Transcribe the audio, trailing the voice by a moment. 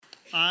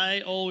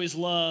I always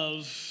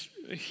love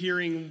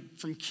hearing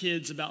from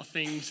kids about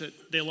things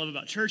that they love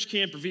about church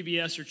camp or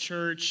VBS or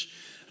church,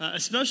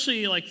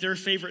 especially like their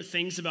favorite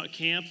things about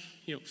camp,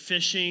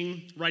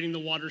 fishing, riding the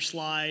water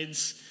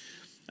slides.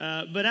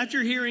 But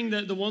after hearing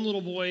the one little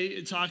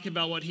boy talk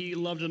about what he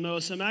loved the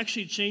most, I'm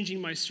actually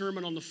changing my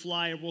sermon on the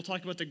fly. We'll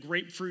talk about the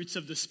grapefruits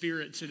of the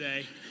Spirit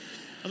today.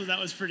 I thought that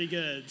was pretty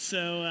good.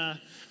 So,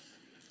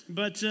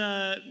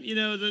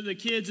 the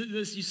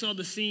kids, you saw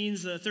the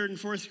scenes. The third and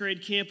fourth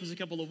grade camp was a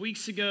couple of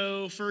weeks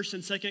ago. First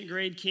and second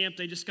grade camp,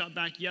 they just got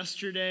back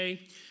yesterday.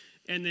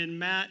 And then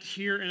Matt,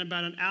 here in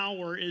about an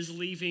hour, is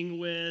leaving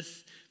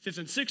with fifth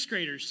and sixth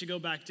graders to go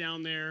back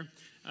down there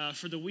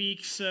for the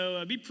week.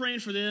 So be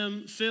praying for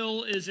them.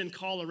 Phil is in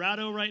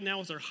Colorado right now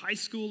with our high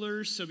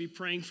schoolers, so be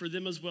praying for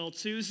them as well,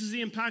 too. This is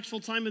the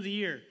impactful time of the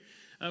year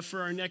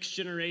for our next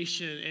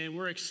generation, and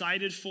we're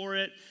excited for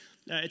it.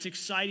 It's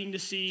exciting to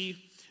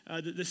see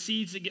the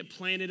seeds that get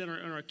planted in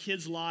our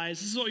kids' lives.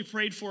 This is what we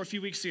prayed for a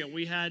few weeks ago.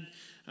 We had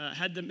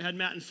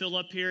Matt and Phil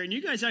up here, and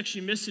you guys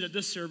actually missed it at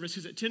this service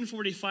because at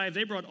 10:45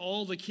 they brought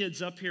all the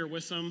kids up here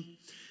with them.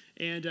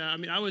 And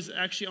I was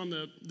actually on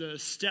the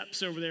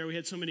steps over there. We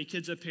had so many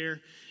kids up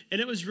here, and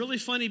it was really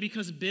funny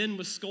because Ben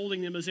was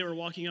scolding them as they were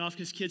walking off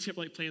because kids kept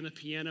playing the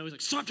piano. He's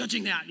like, "Stop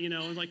touching that!"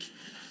 And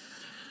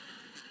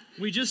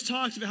we just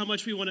talked about how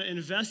much we want to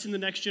invest in the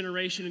next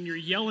generation, and you're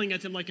yelling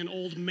at them like an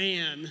old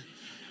man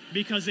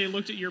because they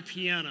looked at your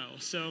piano.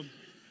 So,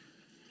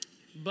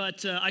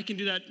 but I can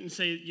do that and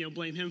say,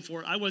 blame him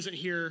for it. I wasn't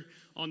here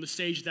on the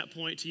stage at that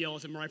point to yell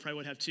at them, or I probably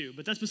would have too.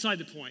 But that's beside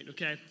the point,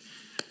 okay?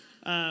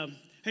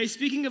 Hey,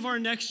 speaking of our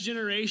next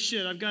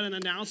generation, I've got an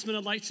announcement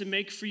I'd like to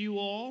make for you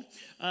all.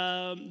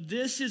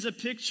 This is a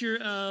picture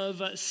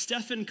of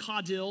Stephen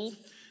Caudill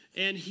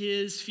and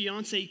his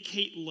fiancee,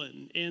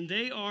 Caitlin, and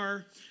they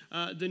are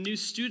the new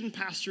student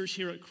pastors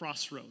here at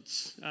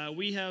Crossroads.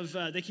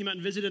 They came out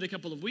and visited a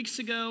couple of weeks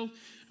ago.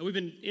 We've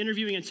been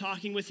interviewing and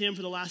talking with him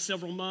for the last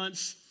several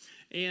months.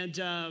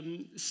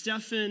 And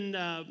Stephen,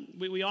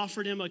 we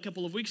offered him a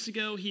couple of weeks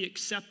ago. He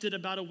accepted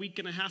about a week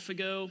and a half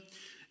ago,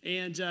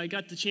 and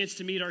got the chance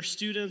to meet our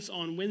students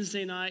on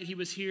Wednesday night. He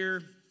was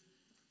here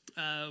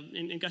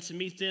and got to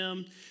meet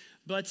them.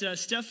 But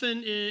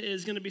Stephen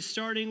is going to be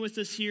starting with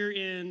us here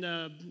in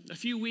a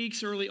few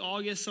weeks, early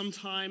August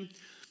sometime.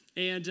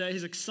 And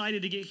he's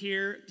excited to get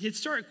here. He'd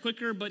start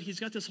quicker, but he's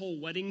got this whole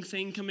wedding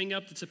thing coming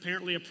up that's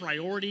apparently a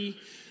priority.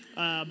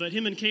 But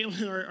him and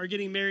Caitlin are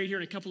getting married here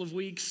in a couple of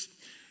weeks.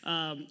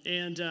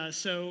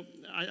 So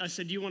I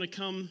said, "Do you want to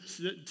come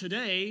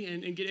today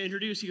and get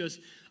introduced?" He goes,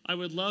 "I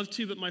would love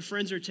to, but my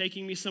friends are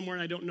taking me somewhere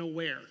and I don't know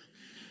where."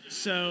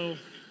 So,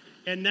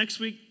 and next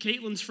week,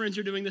 Caitlin's friends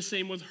are doing the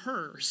same with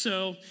her.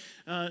 So,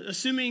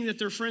 assuming that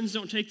their friends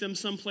don't take them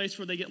someplace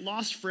where they get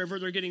lost forever,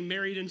 they're getting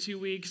married in 2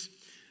 weeks.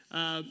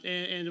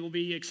 And we'll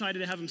be excited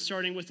to have them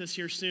starting with us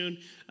here soon.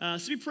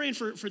 So be praying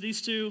for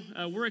these two.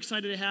 We're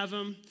excited to have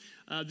them.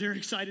 They're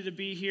excited to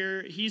be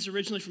here. He's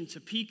originally from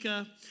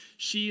Topeka.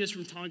 She is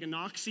from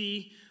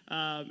Tonganoxie.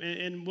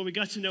 And when we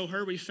got to know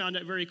her, we found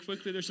out very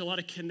quickly there's a lot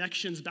of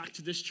connections back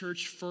to this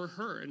church for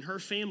her and her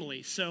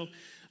family. So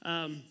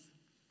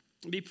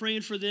be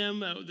praying for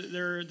them.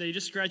 They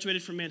just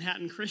graduated from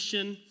Manhattan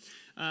Christian.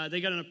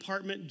 They got an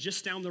apartment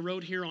just down the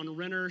road here on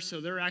Renner.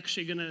 So they're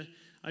actually going to,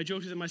 I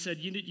joked with them, I said,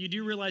 you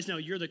do realize now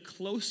you're the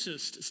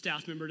closest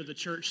staff member to the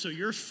church, so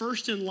you're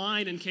first in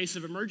line in case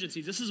of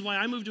emergencies. This is why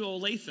I moved to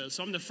Olathe,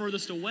 so I'm the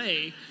furthest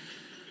away.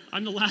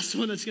 I'm the last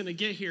one that's going to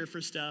get here for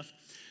stuff.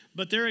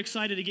 But they're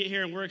excited to get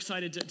here, and we're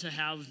excited to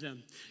have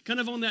them. Kind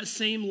of on that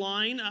same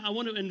line, I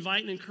want to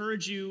invite and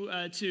encourage you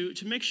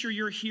to make sure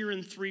you're here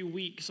in 3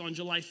 weeks. On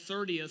July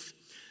 30th,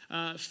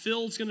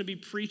 Phil's going to be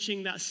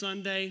preaching that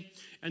Sunday,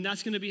 and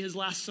that's going to be his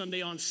last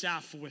Sunday on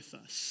staff with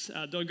us.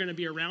 They're going to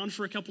be around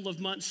for a couple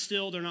of months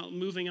still. They're not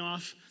moving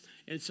off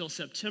until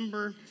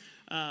September.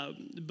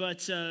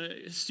 But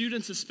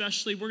students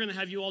especially, we're going to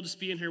have you all just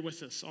be in here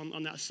with us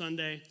on that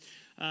Sunday.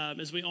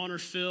 As we honor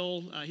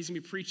Phil, he's going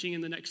to be preaching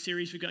in the next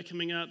series we've got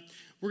coming up.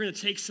 We're going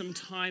to take some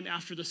time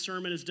after the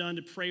sermon is done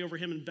to pray over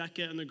him and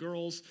Becca and the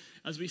girls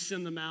as we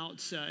send them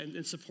out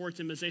and support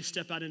them as they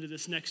step out into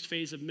this next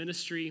phase of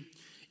ministry,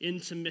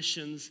 into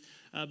missions.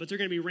 But they're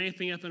going to be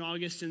ramping up in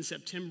August and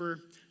September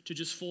to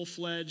just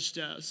full-fledged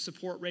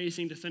support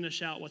raising to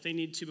finish out what they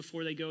need to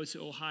before they go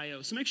to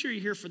Ohio. So make sure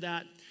you're here for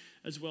that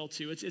as well,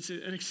 too. It's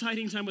an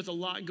exciting time with a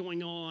lot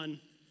going on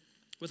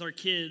with our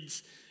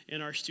kids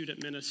and our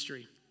student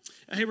ministry.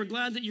 Hey, we're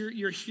glad that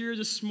you're here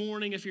this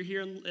morning. If you're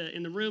here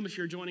in the room, if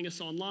you're joining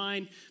us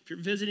online, if you're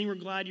visiting, we're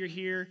glad you're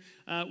here.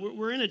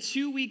 We're in a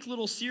 2-week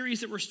little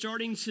series that we're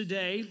starting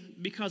today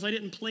because I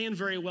didn't plan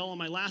very well on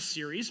my last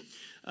series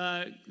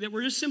that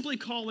we're just simply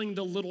calling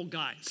The Little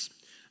Guys.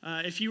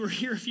 If you were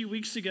here a few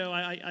weeks ago,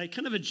 I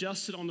kind of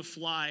adjusted on the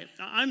fly.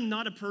 I'm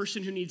not a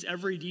person who needs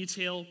every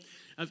detail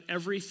of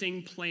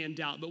everything planned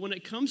out. But when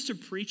it comes to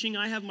preaching,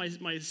 I have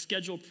my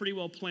schedule pretty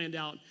well planned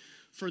out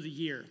for the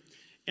year.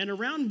 And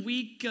around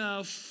week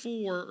 4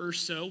 or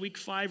so, week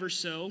 5 or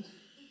so,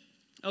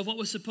 of what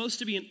was supposed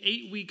to be an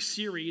 8-week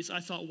series, I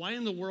thought, why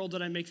in the world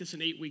did I make this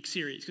an 8-week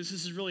series? Because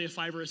this is really a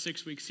 5 or a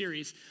 6-week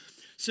series.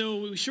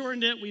 So we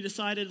shortened it. We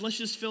decided, let's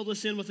just fill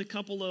this in with a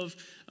couple of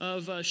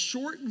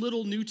short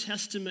little New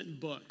Testament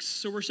books.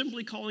 So we're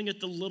simply calling it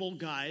the Little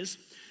Guys.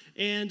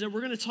 And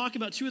we're going to talk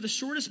about 2 of the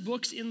shortest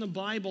books in the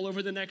Bible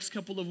over the next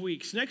couple of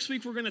weeks. Next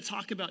week, we're going to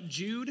talk about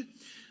Jude.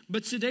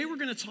 But today, we're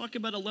going to talk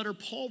about a letter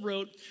Paul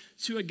wrote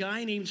to a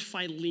guy named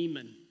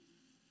Philemon.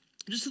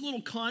 Just a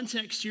little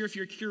context here if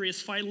you're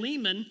curious.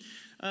 Philemon,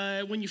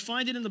 when you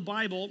find it in the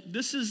Bible,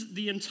 this is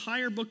the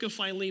entire book of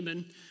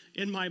Philemon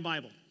in my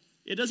Bible.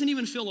 It doesn't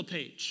even fill a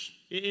page.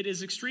 It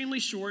is extremely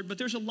short, but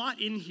there's a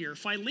lot in here.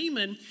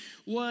 Philemon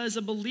was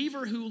a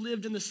believer who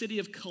lived in the city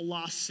of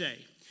Colossae,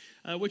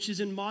 which is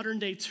in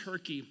modern-day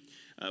Turkey.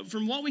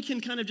 From what we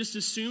can kind of just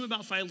assume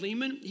about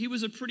Philemon, he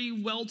was a pretty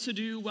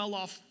well-to-do,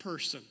 well-off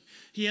person.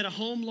 He had a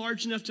home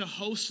large enough to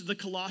host the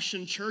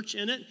Colossian church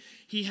in it.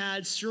 He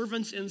had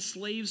servants and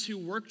slaves who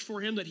worked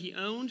for him that he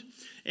owned.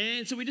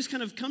 And so we just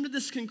kind of come to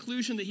this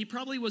conclusion that he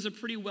probably was a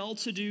pretty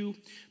well-to-do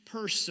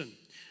person.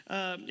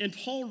 And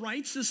Paul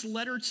writes this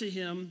letter to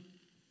him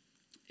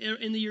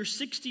in the year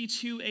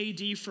 62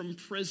 AD from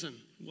prison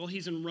while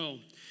he's in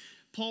Rome.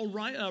 Paul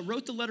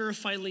wrote the letter of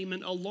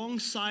Philemon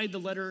alongside the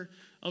letter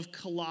of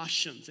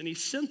Colossians, and he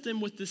sent them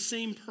with the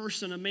same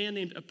person, a man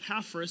named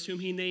Epaphras, whom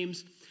he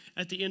names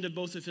at the end of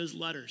both of his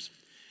letters.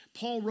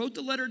 Paul wrote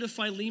the letter to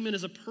Philemon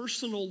as a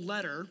personal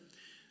letter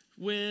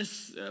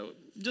with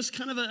just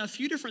kind of a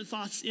few different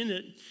thoughts in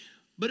it,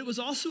 but it was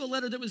also a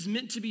letter that was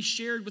meant to be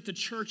shared with the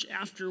church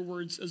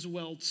afterwards as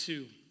well,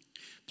 too.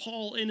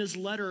 Paul, in his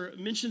letter,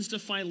 mentions to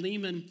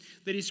Philemon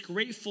that he's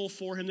grateful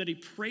for him, that he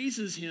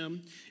praises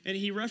him, and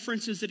he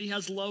references that he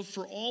has love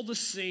for all the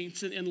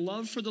saints and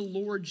love for the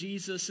Lord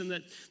Jesus, and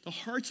that the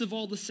hearts of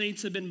all the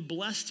saints have been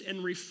blessed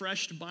and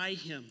refreshed by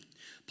him.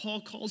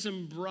 Paul calls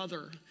him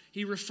brother.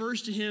 He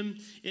refers to him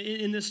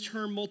in this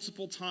term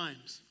multiple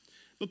times.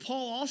 But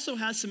Paul also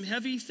has some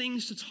heavy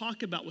things to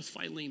talk about with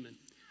Philemon.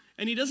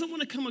 And he doesn't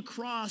want to come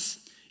across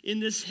in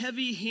this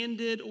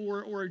heavy-handed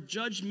or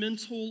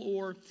judgmental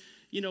or,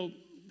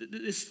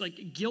 this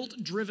like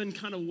guilt-driven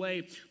kind of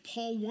way.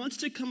 Paul wants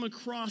to come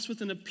across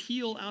with an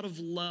appeal out of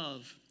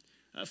love.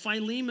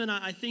 Philemon,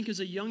 I think, is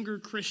a younger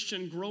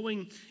Christian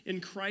growing in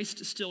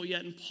Christ still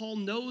yet, and Paul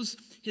knows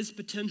his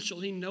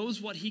potential. He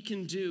knows what he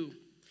can do.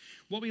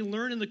 What we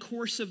learn in the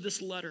course of this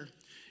letter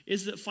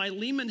is that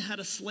Philemon had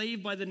a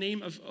slave by the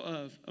name of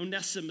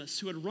Onesimus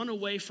who had run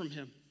away from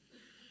him.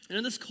 And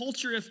in this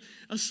culture, if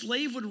a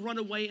slave would run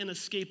away and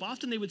escape,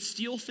 often they would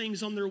steal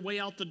things on their way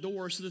out the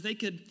door so that they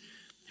could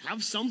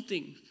have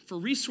something for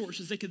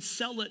resources. They could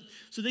sell it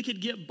so they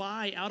could get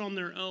by out on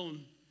their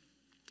own.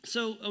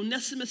 So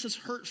Onesimus has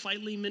hurt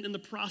Philemon in the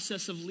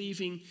process of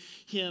leaving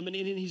him, and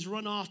he's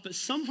run off. But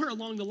somewhere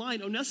along the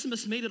line,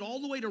 Onesimus made it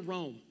all the way to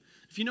Rome.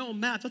 If you know a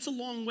map, that's a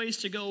long ways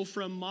to go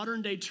from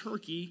modern-day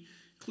Turkey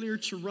clear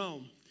to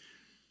Rome.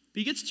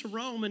 He gets to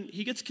Rome, and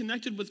he gets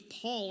connected with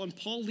Paul, and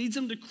Paul leads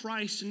him to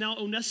Christ. And now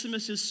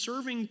Onesimus is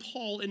serving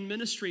Paul in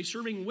ministry,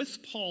 serving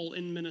with Paul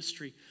in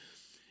ministry.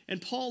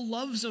 And Paul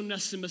loves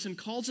Onesimus and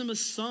calls him a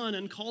son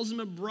and calls him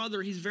a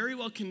brother. He's very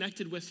well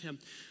connected with him.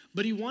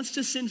 But he wants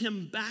to send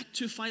him back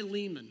to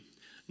Philemon.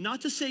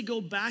 Not to say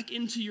go back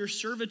into your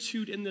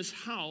servitude in this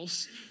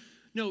house.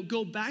 No,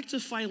 go back to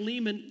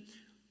Philemon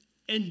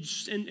and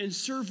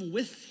serve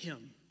with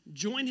him.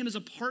 Join him as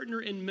a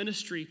partner in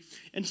ministry.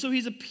 And so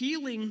he's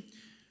appealing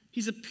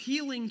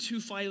to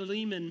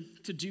Philemon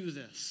to do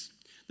this.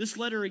 This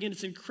letter, again,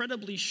 it's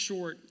incredibly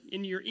short.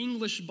 In your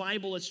English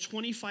Bible, it's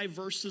 25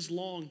 verses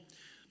long.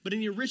 But in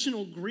the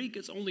original Greek,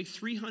 it's only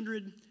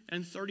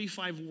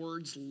 335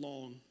 words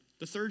long.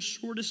 The third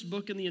shortest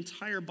book in the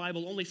entire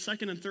Bible. Only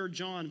 2nd and 3rd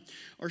John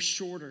are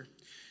shorter.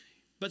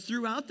 But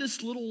throughout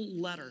this little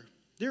letter,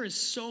 there is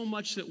so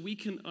much that we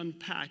can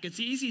unpack. It's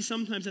easy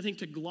sometimes, I think,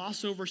 to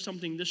gloss over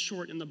something this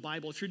short in the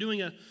Bible. If you're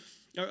doing a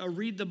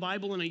read the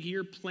Bible in a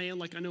year plan,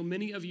 like I know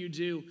many of you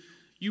do,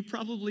 you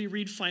probably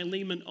read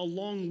Philemon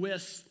along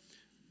with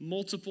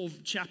multiple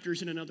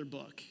chapters in another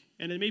book.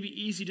 And it may be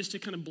easy just to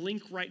kind of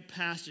blink right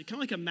past it, kind of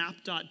like a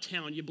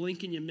map.town. You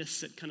blink and you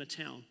miss it kind of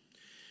town.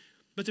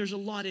 But there's a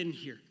lot in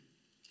here.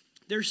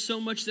 There's so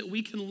much that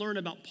we can learn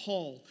about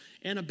Paul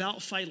and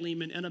about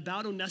Philemon and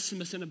about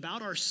Onesimus and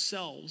about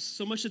ourselves,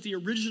 so much that the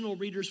original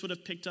readers would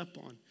have picked up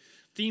on.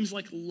 Themes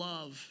like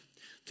love,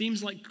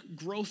 themes like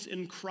growth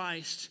in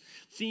Christ,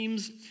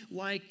 themes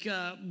like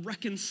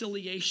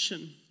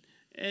reconciliation.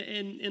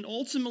 And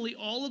ultimately,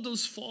 all of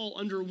those fall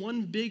under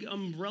one big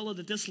umbrella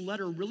that this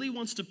letter really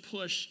wants to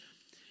push,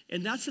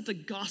 and that's that the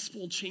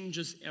gospel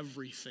changes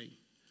everything.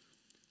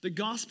 The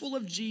gospel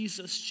of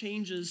Jesus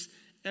changes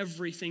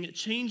everything. It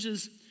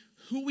changes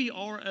who we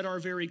are at our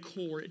very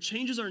core. It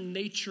changes our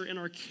nature and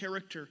our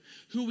character.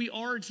 Who we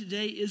are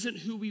today isn't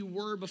who we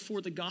were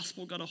before the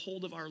gospel got a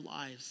hold of our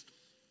lives.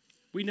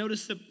 We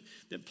notice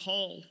that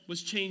Paul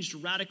was changed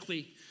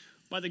radically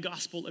by the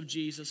gospel of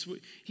Jesus.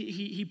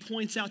 He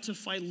points out to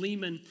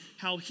Philemon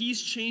how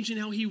he's changed and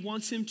how he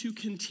wants him to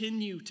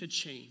continue to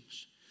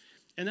change.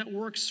 And that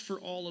works for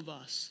all of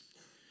us.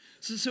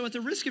 So at the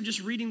risk of just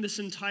reading this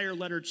entire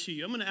letter to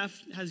you, I'm going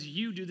to have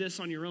you do this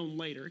on your own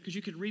later, because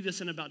you could read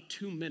this in about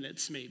 2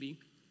 minutes maybe.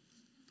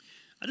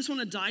 I just want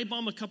to dive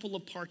bomb a couple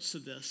of parts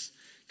of this,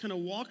 kind of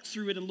walk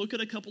through it and look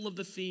at a couple of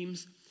the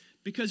themes,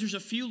 because there's a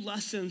few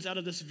lessons out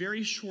of this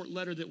very short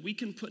letter that we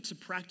can put to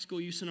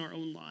practical use in our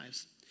own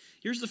lives.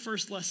 Here's the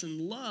first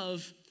lesson.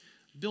 Love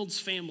builds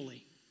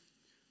family.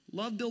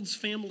 Love builds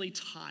family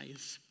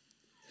ties.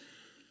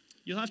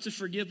 You'll have to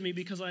forgive me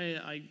because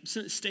I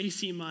sent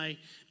Stacy my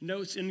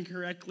notes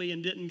incorrectly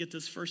and didn't get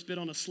this first bit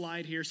on a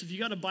slide here. So if you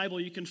got a Bible,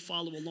 you can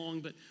follow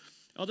along, but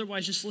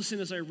otherwise just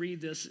listen as I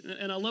read this.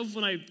 And I love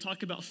when I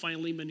talk about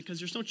Philemon because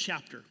there's no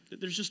chapter.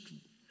 There's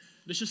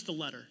just the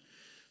letter.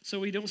 So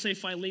we don't say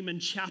Philemon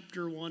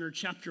chapter 1 or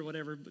chapter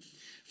whatever, but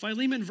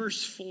Philemon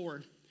verse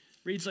 4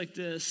 reads like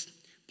this.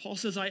 Paul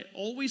says, I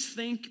always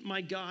thank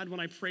my God when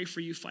I pray for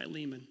you,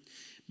 Philemon,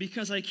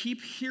 because I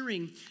keep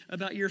hearing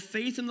about your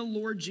faith in the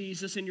Lord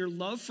Jesus and your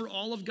love for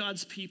all of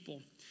God's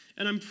people.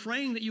 And I'm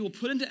praying that you will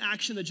put into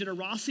action the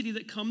generosity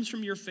that comes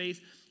from your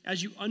faith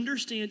as you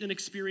understand and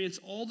experience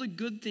all the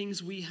good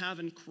things we have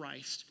in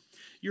Christ.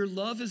 Your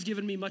love has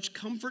given me much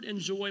comfort and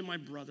joy, my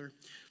brother,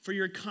 for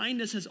your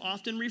kindness has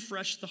often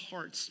refreshed the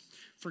hearts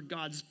for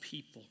God's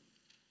people.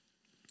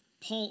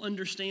 Paul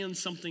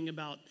understands something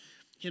about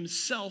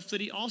himself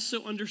that he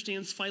also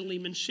understands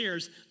Philemon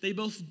shares. They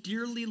both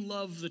dearly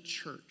love the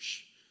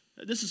church.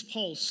 This is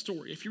Paul's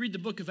story. If you read the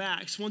book of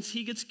Acts, once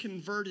he gets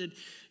converted,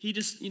 he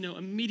just,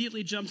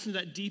 immediately jumps into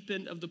that deep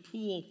end of the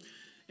pool.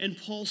 And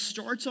Paul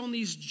starts on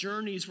these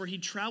journeys where he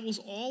travels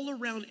all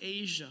around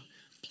Asia,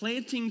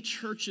 planting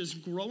churches,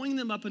 growing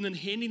them up, and then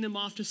handing them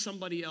off to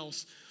somebody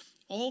else.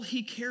 All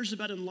he cares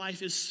about in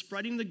life is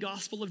spreading the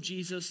gospel of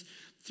Jesus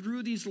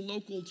through these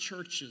local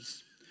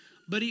churches.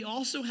 But he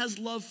also has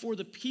love for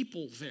the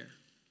people there.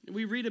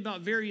 We read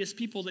about various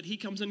people that he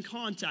comes in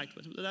contact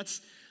with.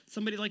 That's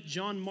somebody like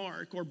John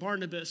Mark or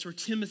Barnabas or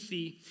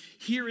Timothy.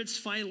 Here it's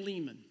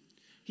Philemon.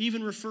 He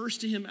even refers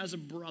to him as a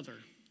brother.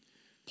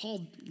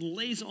 Paul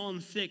lays on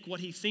thick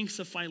what he thinks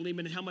of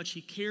Philemon and how much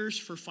he cares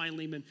for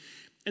Philemon.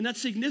 And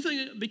that's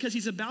significant because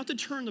he's about to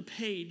turn the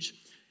page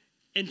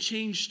and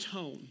change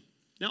tone.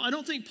 Now, I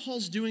don't think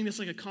Paul's doing this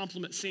like a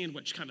compliment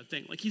sandwich kind of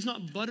thing. Like he's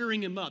not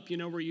buttering him up,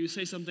 where you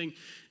say something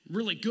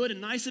really good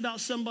and nice about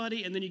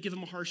somebody and then you give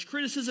him a harsh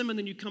criticism and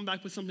then you come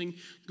back with something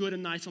good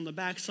and nice on the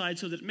backside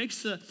so that it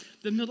makes the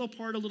middle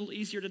part a little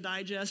easier to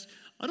digest.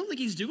 I don't think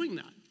he's doing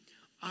that.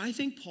 I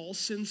think Paul's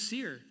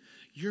sincere.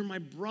 You're my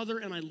brother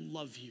and I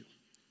love you.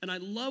 And I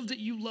love that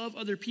you love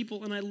other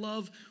people and I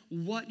love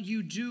what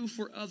you do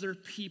for other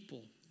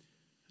people.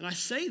 And I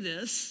say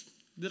this,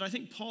 that I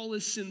think Paul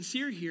is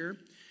sincere here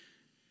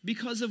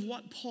because of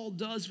what Paul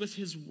does with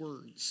his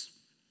words.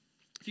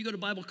 If you go to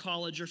Bible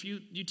college or if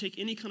you take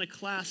any kind of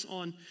class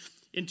on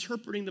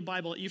interpreting the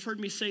Bible, you've heard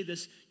me say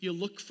this, you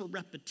look for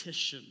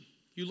repetition.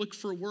 You look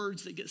for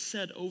words that get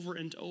said over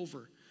and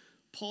over.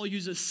 Paul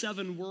uses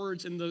 7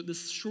 words in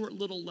this short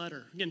little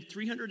letter. Again,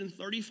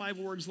 335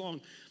 words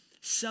long.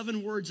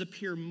 7 words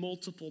appear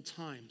multiple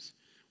times.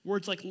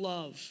 Words like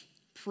love,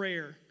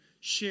 prayer,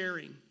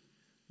 sharing,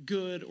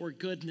 good or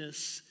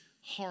goodness,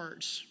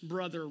 heart,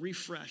 brother,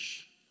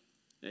 refresh.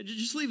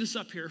 Just leave this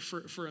up here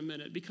for a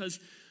minute because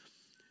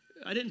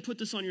I didn't put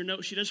this on your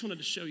note sheet. I just wanted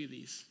to show you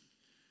these.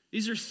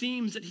 These are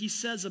themes that he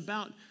says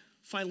about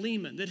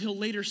Philemon, that he'll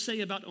later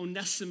say about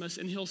Onesimus,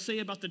 and he'll say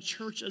about the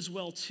church as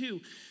well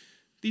too.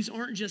 These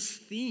aren't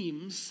just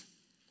themes.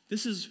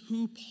 This is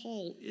who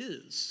Paul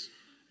is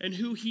and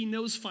who he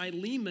knows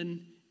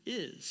Philemon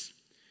is.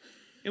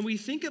 And we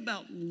think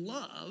about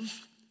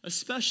love,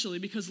 especially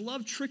because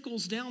love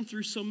trickles down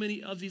through so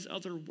many of these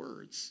other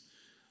words.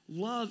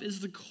 Love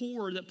is the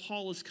core that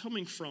Paul is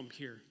coming from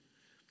here.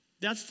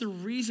 That's the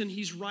reason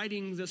he's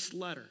writing this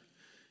letter,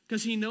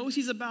 because he knows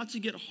he's about to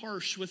get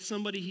harsh with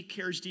somebody he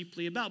cares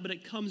deeply about, but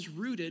it comes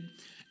rooted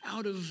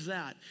out of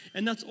that.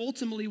 And that's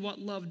ultimately what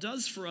love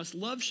does for us.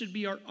 Love should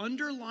be our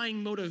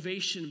underlying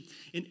motivation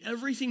in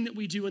everything that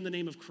we do in the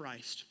name of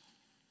Christ.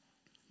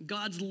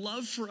 God's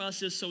love for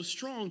us is so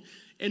strong,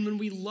 and when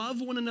we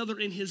love one another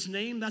in his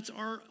name, that's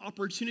our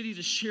opportunity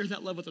to share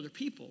that love with other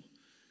people.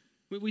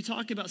 We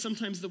talk about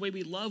sometimes the way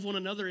we love one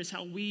another is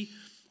how we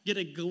get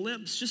a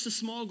glimpse, just a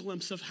small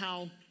glimpse of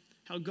how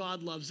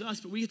God loves us,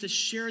 but we get to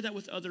share that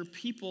with other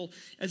people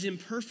as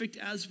imperfect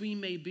as we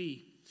may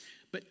be.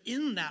 But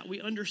in that,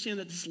 we understand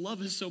that this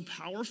love is so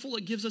powerful,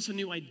 it gives us a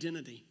new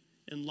identity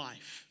in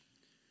life.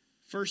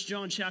 1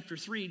 John chapter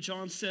 3,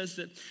 John says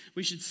that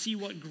we should see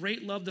what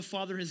great love the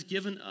Father has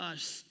given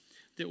us,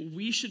 that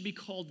we should be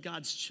called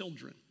God's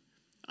children.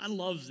 I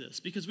love this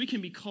because we can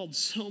be called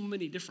so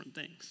many different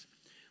things.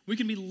 We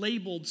can be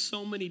labeled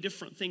so many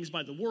different things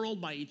by the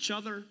world, by each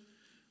other,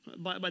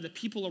 by the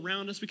people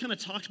around us. We kind of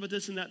talked about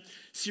this in that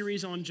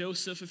series on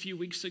Joseph a few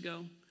weeks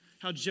ago,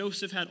 how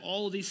Joseph had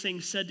all of these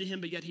things said to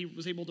him, but yet he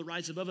was able to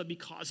rise above it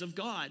because of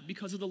God,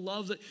 because of the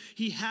love that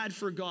he had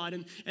for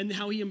God and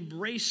how he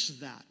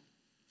embraced that.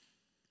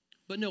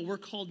 But no, we're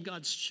called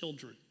God's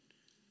children.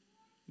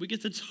 We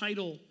get the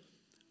title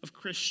of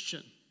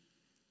Christian,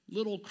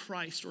 little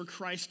Christ or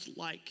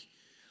Christ-like.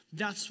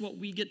 That's what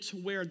we get to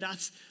wear.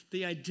 That's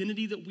the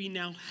identity that we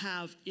now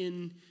have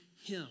in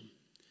him.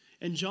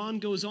 And John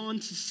goes on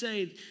to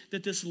say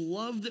that this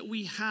love that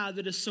we have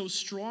that is so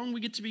strong, we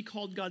get to be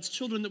called God's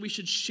children, that we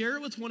should share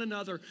it with one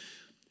another.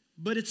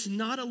 But it's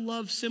not a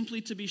love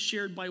simply to be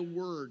shared by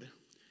word.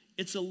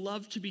 It's a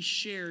love to be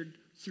shared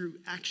through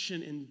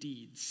action and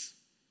deeds.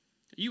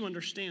 You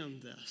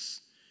understand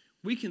this.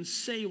 We can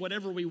say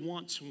whatever we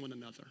want to one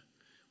another.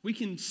 We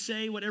can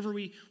say whatever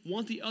we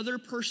want the other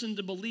person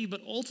to believe,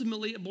 but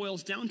ultimately it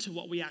boils down to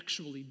what we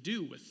actually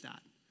do with that.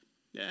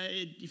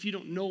 If you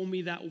don't know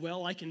me that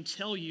well, I can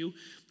tell you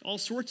all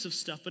sorts of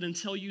stuff, but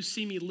until you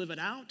see me live it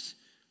out,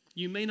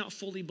 you may not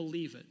fully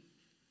believe it.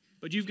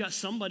 But you've got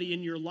somebody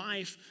in your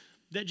life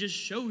that just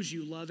shows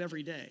you love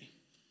every day,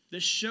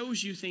 that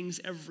shows you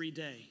things every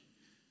day.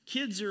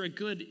 Kids are a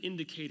good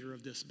indicator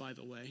of this, by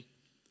the way.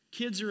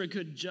 Kids are a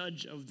good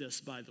judge of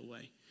this, by the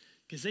way,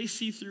 because they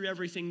see through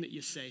everything that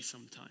you say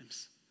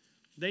sometimes.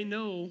 They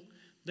know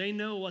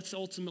what's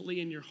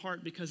ultimately in your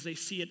heart because they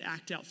see it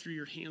act out through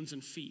your hands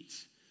and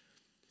feet.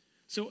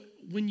 So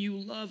when you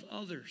love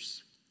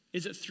others,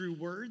 is it through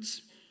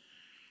words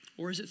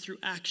or is it through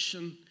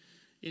action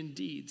and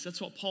deeds? That's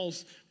what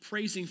Paul's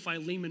praising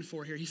Philemon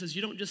for here. He says,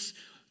 you don't just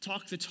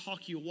talk the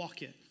talk, you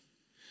walk it.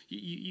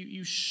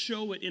 You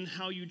show it in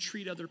how you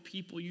treat other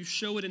people. You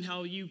show it in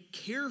how you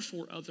care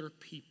for other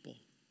people.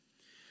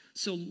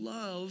 So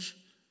love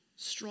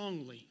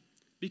strongly,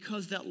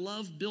 because that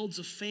love builds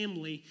a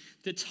family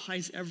that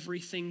ties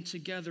everything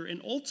together.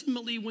 And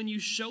ultimately, when you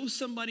show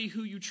somebody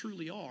who you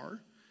truly are,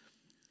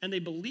 and they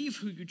believe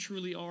who you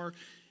truly are,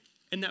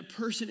 and that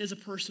person is a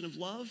person of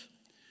love,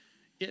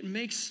 it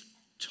makes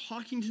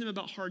talking to them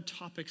about hard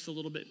topics a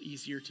little bit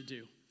easier to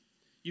do.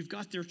 You've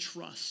got their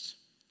trust.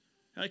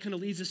 That kind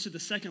of leads us to the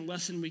second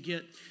lesson we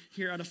get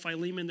here out of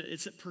Philemon, that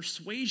it's that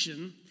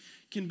persuasion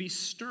can be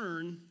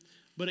stern,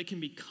 but it can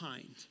be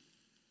kind.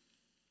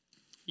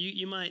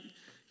 You might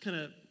kind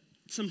of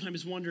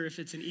sometimes wonder if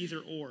it's an either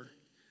or.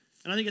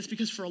 And I think it's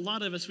because for a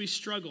lot of us, we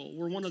struggle.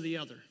 We're one or the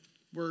other.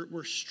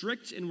 We're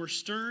strict and we're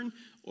stern,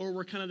 or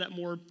we're kind of that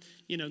more,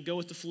 go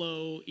with the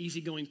flow,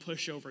 easygoing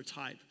pushover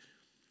type.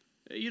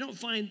 You don't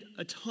find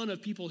a ton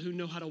of people who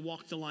know how to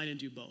walk the line and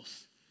do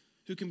both,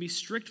 who can be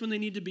strict when they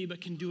need to be, but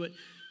can do it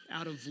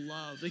out of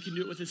love. They can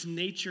do it with this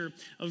nature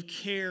of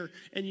care,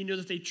 and you know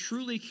that they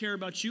truly care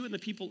about you and the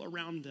people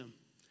around them.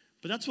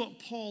 But that's what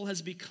Paul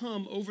has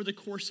become over the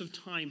course of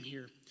time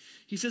here.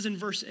 He says in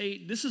verse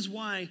 8, "This is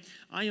why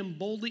I am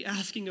boldly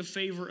asking a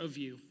favor of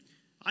you.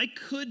 I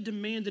could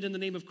demand it in the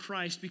name of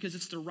Christ because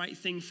it's the right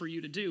thing for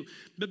you to do.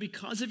 But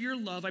because of your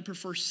love, I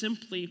prefer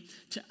simply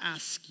to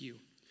ask you.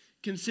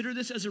 Consider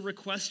this as a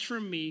request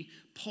from me,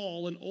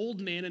 Paul, an old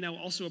man and now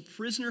also a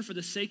prisoner for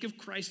the sake of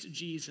Christ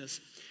Jesus.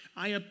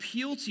 I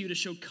appeal to you to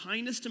show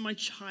kindness to my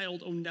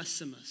child,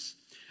 Onesimus.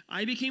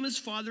 I became his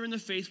father in the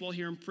faith while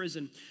here in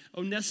prison.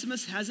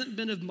 Onesimus hasn't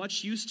been of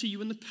much use to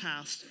you in the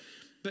past,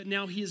 but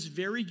now he is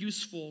very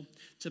useful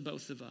to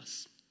both of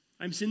us.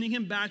 I'm sending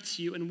him back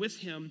to you, and with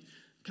him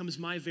comes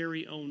my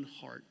very own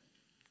heart."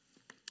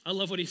 I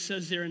love what he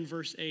says there in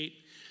verse 8,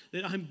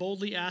 that I'm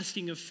boldly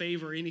asking a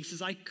favor, and he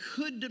says, I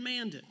could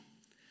demand it.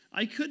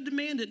 I could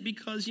demand it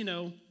because,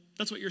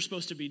 that's what you're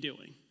supposed to be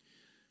doing.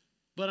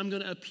 But I'm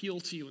going to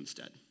appeal to you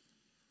instead.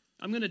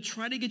 I'm going to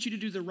try to get you to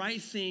do the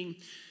right thing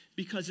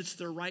because it's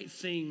the right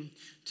thing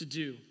to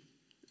do.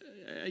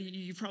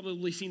 You've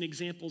probably seen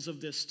examples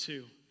of this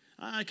too.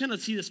 I kind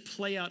of see this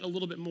play out a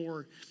little bit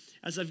more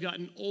as I've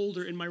gotten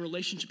older in my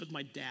relationship with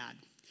my dad.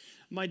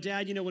 My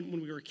dad, when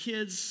we were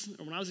kids,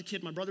 or when I was a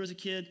kid, my brother was a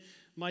kid,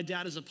 my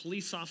dad is a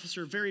police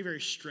officer, very,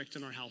 very strict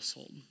in our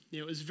household.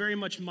 It was very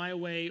much my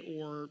way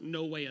or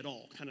no way at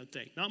all kind of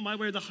thing. Not my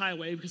way or the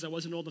highway because I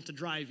wasn't old enough to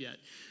drive yet,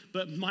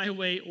 but my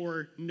way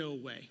or no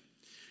way.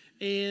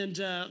 And,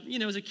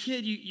 as a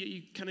kid,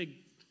 you kind of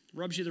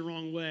rubs you the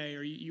wrong way,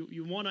 or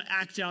you want to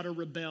act out or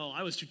rebel.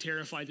 I was too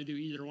terrified to do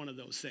either one of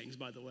those things,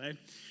 by the way.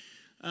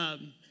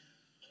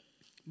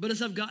 But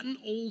as I've gotten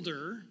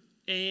older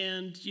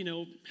and,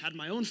 had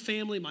my own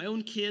family, my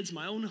own kids,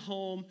 my own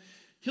home,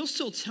 he'll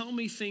still tell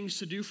me things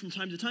to do from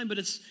time to time, but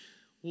it's,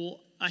 well,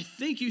 I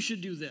think you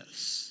should do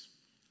this.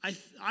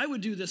 I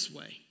would do this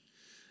way.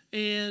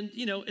 And,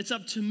 it's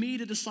up to me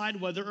to decide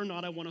whether or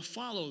not I want to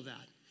follow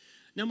that.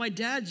 Now, my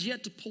dad's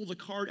yet to pull the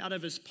card out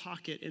of his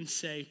pocket and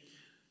say,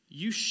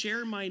 you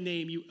share my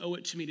name, you owe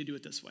it to me to do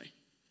it this way.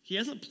 He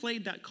hasn't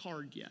played that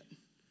card yet.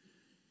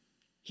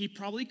 He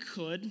probably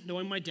could.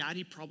 Knowing my dad,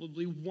 he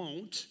probably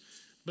won't.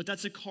 But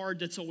that's a card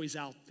that's always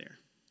out there.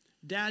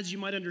 Dads, you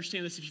might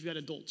understand this if you've got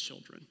adult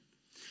children.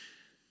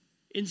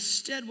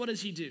 Instead, what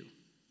does he do?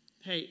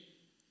 Hey,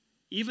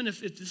 even if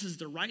this is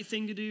the right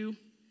thing to do,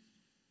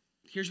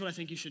 here's what I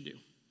think you should do.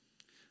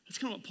 That's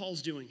kind of what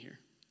Paul's doing here.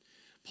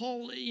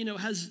 Paul,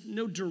 has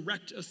no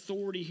direct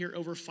authority here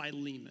over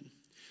Philemon.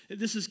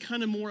 This is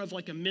kind of more of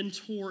like a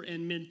mentor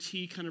and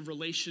mentee kind of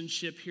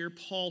relationship here.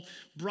 Paul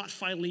brought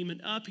Philemon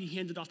up. He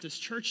handed off this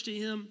church to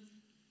him.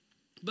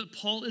 But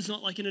Paul is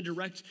not like in a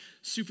direct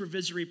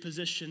supervisory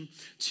position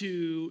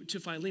to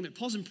Philemon.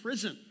 Paul's in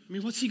prison. I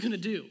mean, what's he going to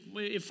do?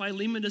 If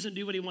Philemon doesn't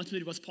do what he wants him to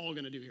do, what's Paul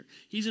going to do here?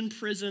 He's in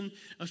prison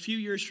a few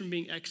years from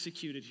being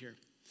executed here.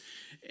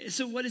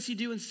 So what does he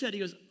do instead? He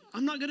goes,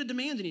 I'm not going to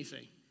demand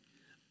anything.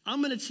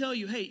 I'm going to tell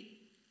you, hey,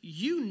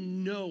 you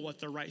know what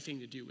the right thing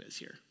to do is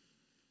here.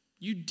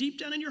 You deep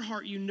down in your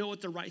heart, you know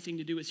what the right thing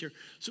to do is here.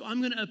 So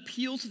I'm going to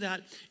appeal to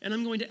that, and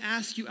I'm going to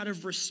ask you out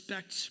of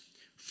respect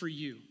for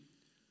you.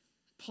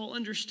 Paul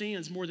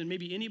understands more than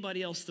maybe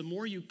anybody else, the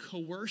more you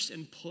coerce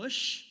and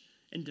push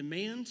and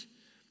demand,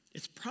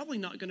 it's probably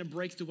not going to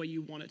break the way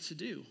you want it to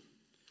do.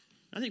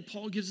 I think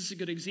Paul gives us a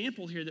good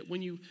example here that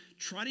when you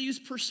try to use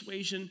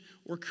persuasion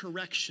or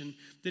correction,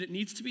 that it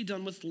needs to be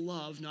done with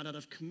love, not out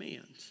of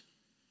command.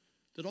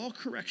 That all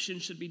correction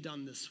should be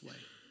done this way.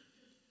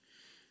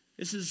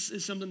 This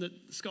is something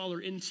that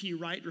scholar N.T.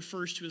 Wright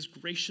refers to as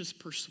gracious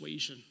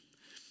persuasion.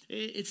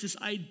 It's this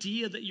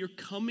idea that you're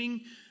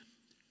coming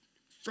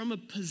from a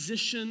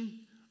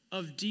position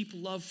of deep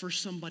love for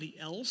somebody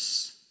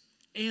else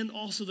and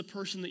also the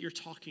person that you're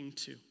talking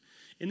to.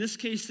 In this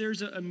case,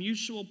 there's a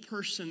mutual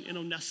person in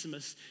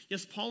Onesimus.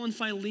 Yes, Paul and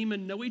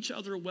Philemon know each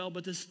other well,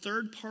 but this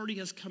third party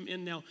has come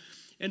in now.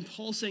 And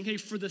Paul's saying, hey,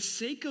 for the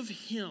sake of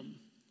him,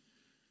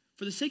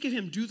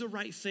 do the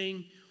right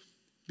thing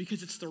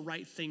because it's the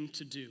right thing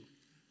to do.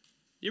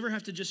 You ever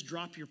have to just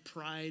drop your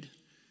pride,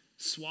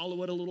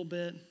 swallow it a little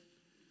bit,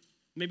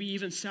 maybe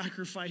even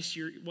sacrifice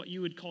what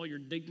you would call your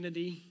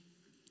dignity?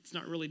 It's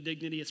not really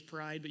dignity, it's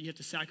pride, but you have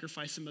to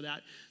sacrifice some of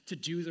that to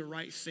do the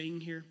right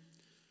thing here.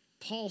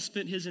 Paul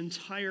spent his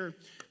entire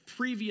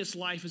previous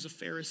life as a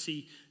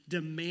Pharisee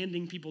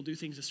demanding people do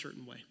things a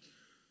certain way.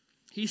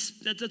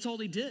 That's all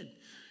he did.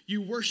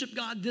 You worship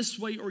God this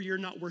way or you're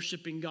not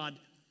worshiping God,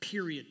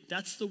 period.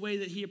 That's the way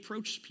that he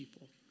approached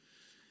people.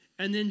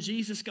 And then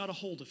Jesus got a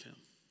hold of him.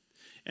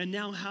 And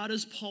now how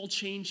does Paul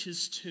change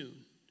his tune?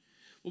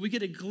 Well, we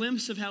get a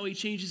glimpse of how he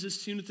changes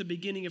his tune at the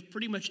beginning of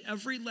pretty much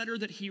every letter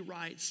that he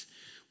writes.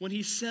 When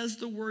he says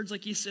the words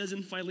like he says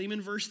in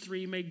Philemon verse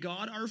 3, may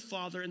God our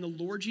Father and the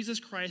Lord Jesus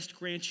Christ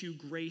grant you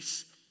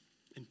grace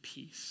and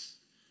peace.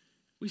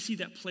 We see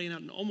that playing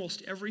out in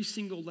almost every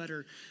single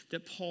letter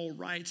that Paul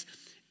writes.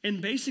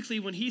 And basically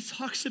when he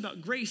talks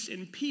about grace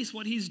and peace,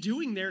 what he's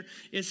doing there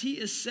is he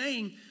is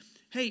saying,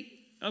 hey,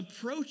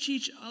 approach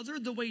each other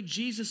the way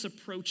Jesus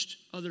approached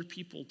other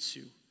people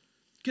too.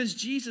 Because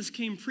Jesus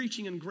came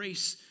preaching in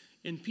grace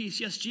and peace.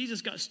 Yes,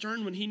 Jesus got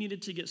stern when he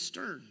needed to get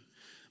stern.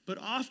 But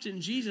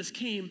often Jesus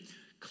came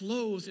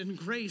clothed in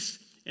grace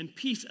and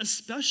peace,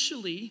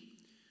 especially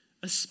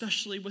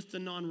with the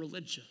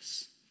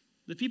non-religious.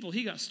 The people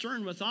he got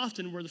stern with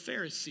often were the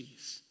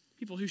Pharisees,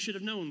 people who should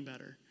have known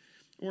better.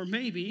 Or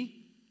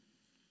maybe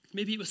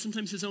it was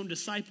sometimes his own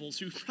disciples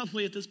who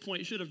probably at this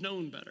point should have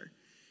known better.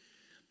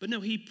 But no,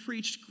 he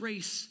preached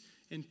grace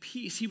and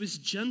peace. He was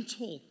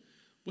gentle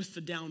with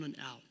the down and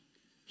out.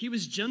 He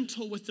was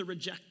gentle with the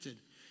rejected.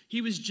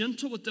 He was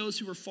gentle with those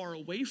who were far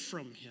away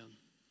from him.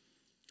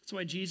 That's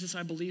why Jesus,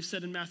 I believe,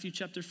 said in Matthew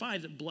chapter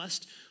 5 that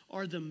blessed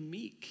are the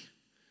meek,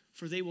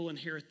 for they will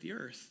inherit the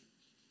earth.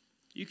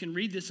 You can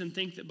read this and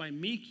think that by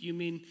meek you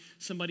mean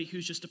somebody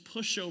who's just a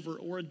pushover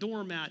or a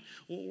doormat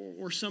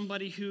or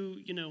somebody who,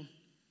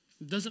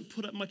 doesn't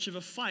put up much of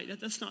a fight.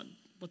 That's not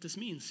what this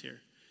means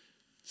here.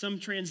 Some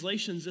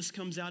translations, this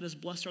comes out as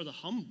blessed are the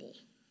humble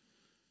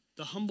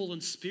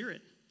in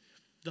spirit,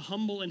 the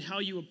humble in how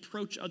you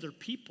approach other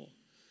people,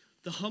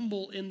 the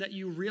humble in that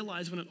you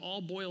realize when it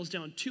all boils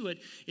down to it,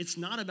 it's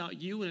not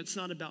about you and it's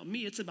not about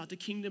me, it's about the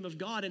kingdom of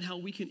God and how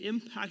we can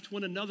impact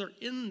one another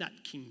in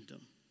that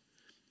kingdom.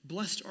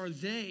 Blessed are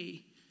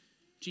they,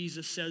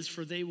 Jesus says,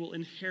 for they will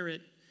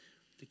inherit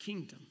the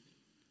kingdom.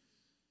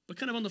 But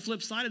kind of on the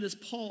flip side of this,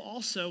 Paul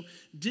also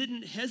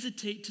didn't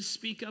hesitate to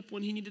speak up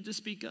when he needed to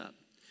speak up.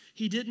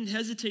 He didn't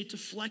hesitate to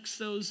flex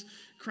those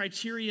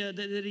criteria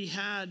that he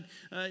had,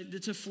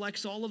 to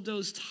flex all of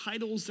those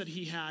titles that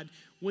he had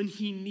when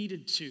he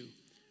needed to,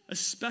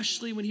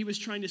 especially when he was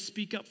trying to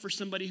speak up for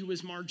somebody who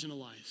was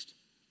marginalized.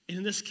 And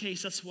in this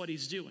case, that's what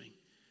he's doing.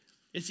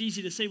 It's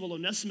easy to say, well,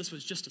 Onesimus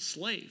was just a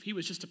slave. He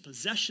was just a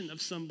possession of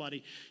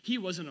somebody. He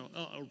wasn't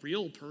a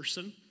real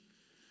person.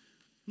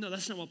 No,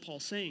 that's not what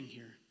Paul's saying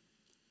here.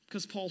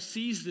 Because Paul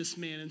sees this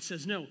man and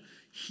says, no,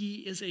 he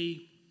is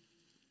a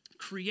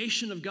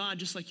creation of God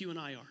just like you and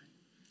I are.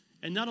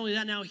 And not only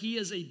that, now he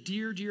is a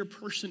dear, dear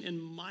person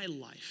in my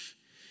life.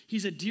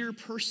 He's a dear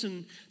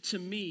person to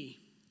me.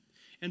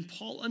 And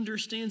Paul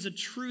understands a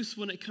truth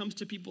when it comes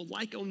to people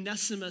like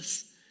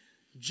Onesimus,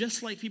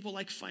 just like people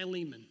like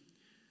Philemon,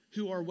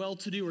 who are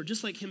well-to-do, or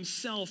just like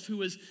himself,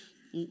 who is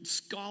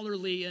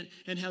scholarly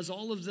and has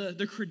all of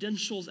the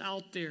credentials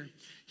out there.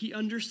 He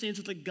understands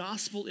that the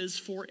gospel is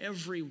for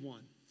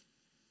everyone.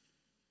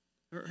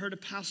 I heard a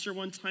pastor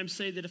one time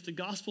say that if the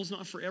gospel is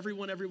not for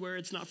everyone everywhere,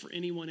 it's not for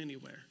anyone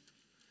anywhere.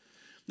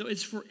 No,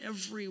 it's for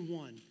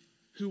everyone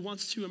who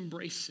wants to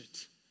embrace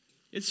it.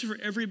 It's for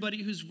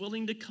everybody who's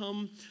willing to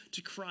come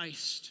to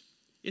Christ.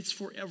 It's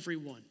for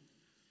everyone.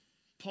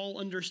 Paul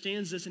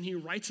understands this, and he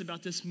writes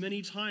about this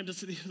many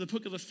times. The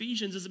book of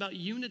Ephesians is about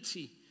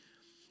unity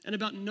and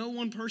about no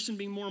one person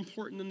being more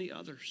important than the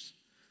others.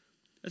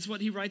 That's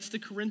what he writes the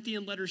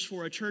Corinthian letters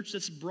for, a church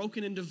that's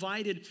broken and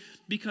divided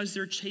because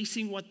they're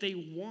chasing what they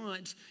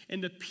want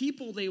and the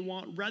people they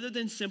want rather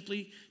than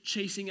simply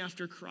chasing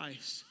after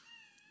Christ.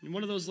 In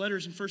one of those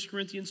letters in 1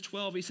 Corinthians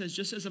 12, he says,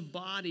 just as a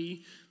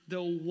body,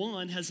 though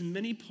one, has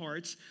many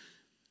parts,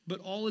 but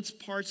all its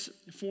parts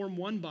form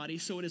one body,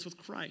 so it is with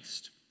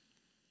Christ.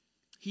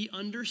 He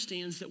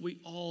understands that we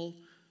all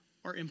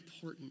are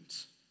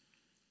important.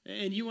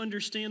 And you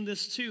understand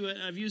this too,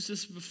 and I've used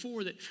this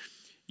before, that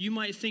you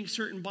might think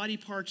certain body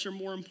parts are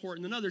more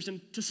important than others,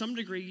 and to some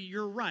degree,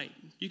 you're right.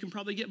 You can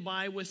probably get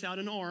by without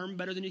an arm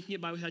better than you can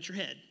get by without your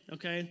head,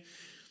 okay?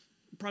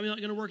 Probably not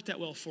going to work that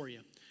well for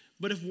you.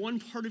 But if one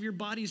part of your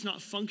body is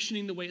not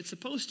functioning the way it's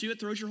supposed to, it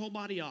throws your whole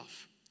body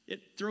off. It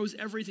throws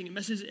everything. It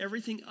messes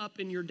everything up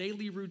in your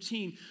daily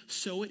routine.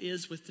 So it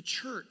is with the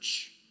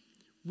church.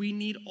 We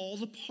need all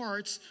the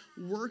parts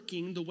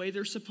working the way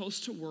they're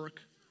supposed to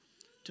work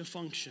to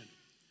function.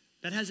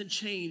 That hasn't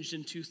changed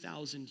in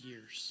 2,000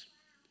 years.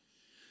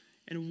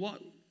 And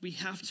what we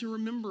have to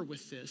remember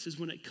with this is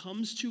when it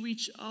comes to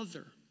each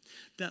other,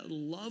 that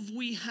love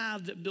we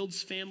have that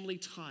builds family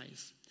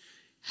ties,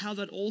 how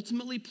that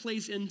ultimately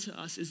plays into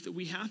us is that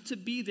we have to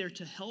be there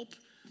to help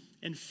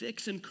and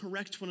fix and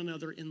correct one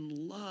another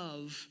in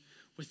love,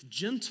 with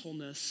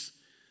gentleness,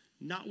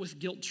 not with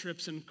guilt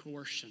trips and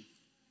coercion.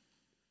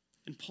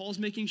 And Paul's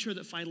making sure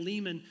that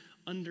Philemon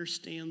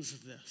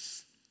understands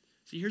this.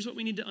 See, here's what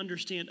we need to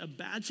understand. A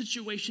bad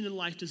situation in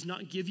life does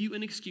not give you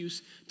an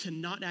excuse to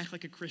not act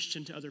like a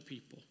Christian to other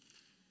people.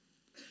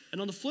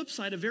 And on the flip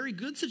side, a very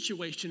good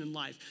situation in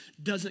life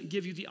doesn't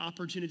give you the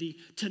opportunity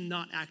to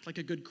not act like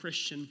a good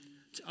Christian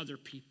to other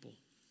people.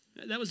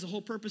 That was the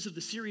whole purpose of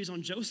the series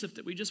on Joseph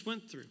that we just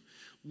went through.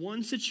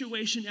 One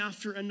situation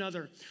after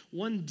another,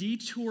 one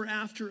detour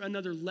after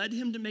another led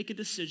him to make a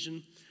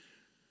decision,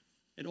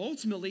 and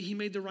ultimately he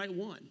made the right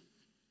one.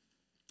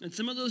 And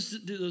some of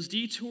those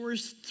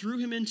detours threw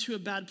him into a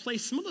bad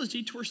place. Some of those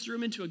detours threw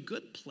him into a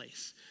good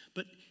place,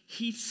 but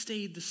he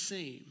stayed the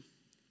same.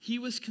 He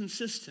was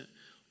consistent.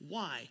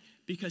 Why?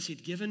 Because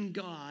he'd given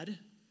God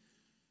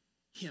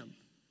him.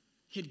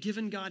 He'd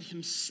given God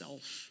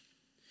himself.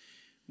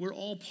 We're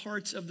all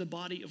parts of the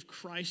body of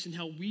Christ, and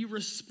how we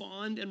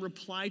respond and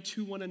reply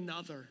to one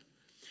another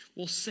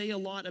will say a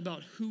lot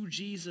about who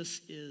Jesus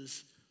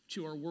is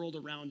to our world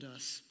around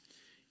us.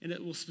 And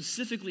it will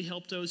specifically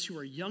help those who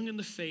are young in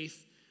the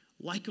faith,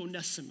 like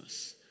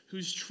Onesimus,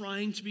 who's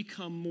trying to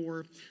become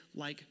more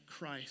like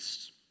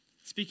Christ.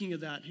 Speaking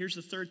of that, here's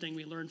the third thing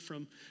we learned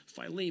from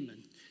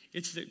Philemon.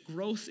 It's that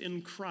growth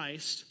in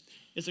Christ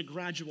is a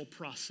gradual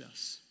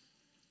process.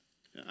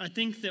 I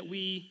think that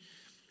we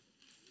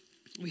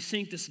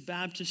think this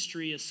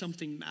baptistry is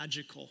something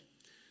magical.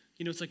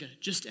 You know, it's like a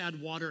just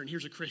add water and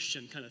here's a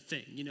Christian kind of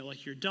thing. You know,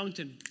 like you're dunked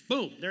and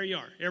boom, there you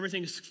are.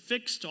 Everything's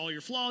fixed, all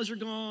your flaws are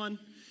gone.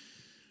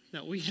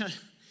 No, we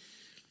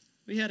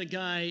had a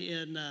guy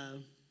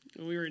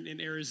when we were in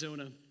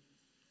Arizona,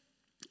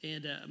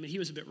 and he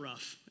was a bit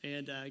rough,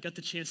 and I got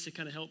the chance to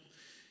kind of help.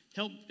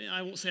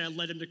 I won't say I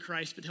led him to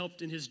Christ, but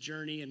helped in his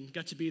journey, and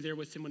got to be there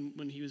with him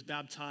when he was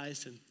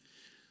baptized. And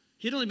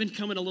he had only been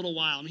coming a little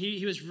while.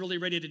 He was really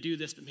ready to do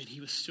this, but man, he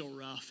was still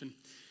rough. And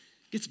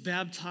gets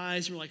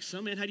baptized, and we're like,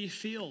 so man, how do you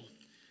feel?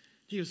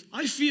 He goes,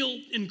 I feel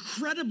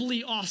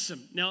incredibly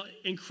awesome. Now,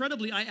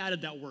 incredibly, I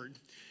added that word.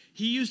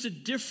 He used a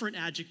different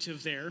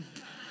adjective there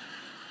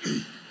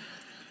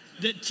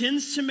that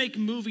tends to make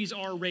movies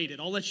R-rated.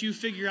 I'll let you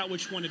figure out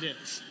which one it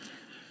is.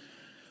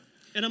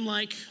 And I'm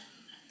like,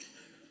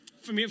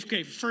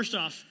 okay, first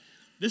off,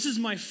 this is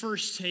my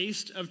first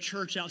taste of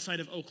church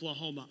outside of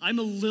Oklahoma. I'm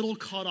a little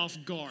caught off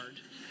guard.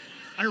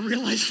 I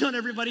realize not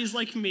everybody's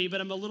like me, but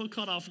I'm a little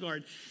caught off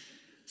guard.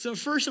 So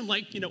first I'm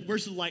like,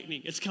 where's the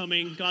lightning? It's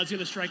coming. God's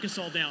going to strike us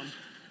all down.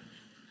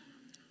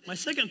 My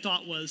second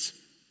thought was,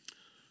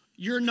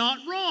 you're not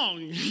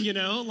wrong,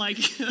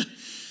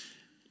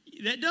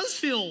 that does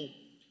feel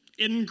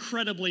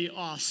incredibly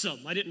awesome.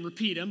 I didn't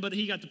repeat him, but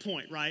he got the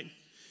point, right?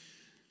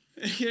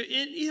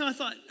 And, I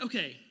thought,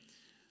 okay,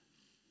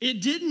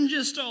 it didn't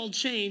just all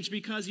change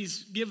because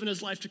he's given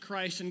his life to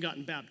Christ and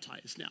gotten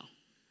baptized now.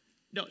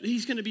 No,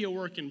 he's going to be a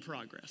work in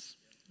progress.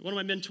 One of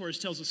my mentors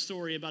tells a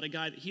story about a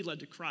guy that he led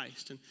to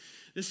Christ. And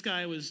this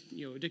guy was,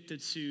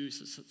 addicted to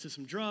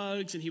some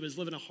drugs, and he was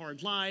living a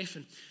hard life.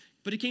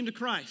 But he came to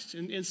Christ.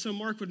 And so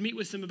Mark would meet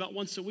with him about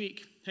once a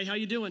week. Hey, how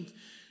you doing?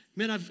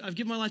 Man, I've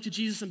given my life to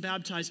Jesus. I'm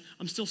baptized.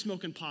 I'm still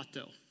smoking pot,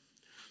 though.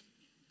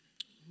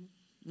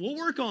 We'll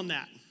work on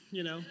that,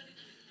 A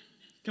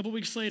couple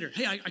weeks later,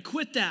 hey, I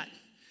quit that.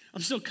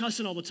 I'm still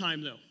cussing all the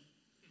time, though.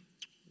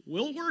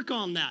 We'll work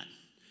on that.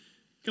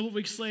 A couple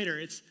weeks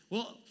later,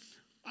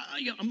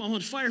 I'm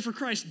on fire for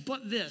Christ,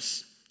 but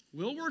this.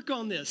 We'll work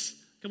on this.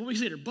 A couple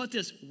weeks later, but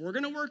this. We're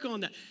going to work on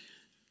that.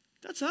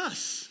 That's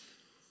us.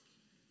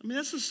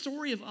 That's the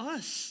story of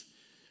us.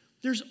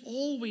 There's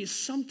always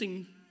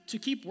something to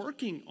keep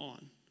working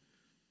on.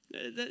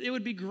 It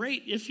would be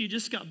great if you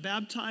just got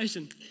baptized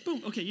and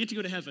boom, okay, you get to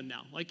go to heaven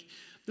now. Like,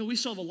 no, we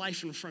still have a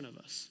life in front of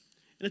us.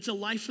 And it's a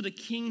life for the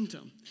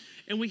kingdom.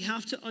 And we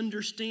have to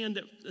understand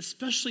that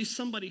especially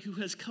somebody who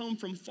has come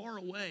from far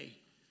away,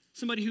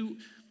 somebody who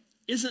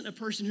isn't a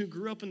person who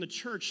grew up in the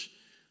church,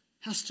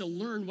 has to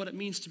learn what it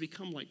means to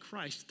become like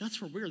Christ.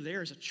 That's where we're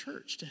there as a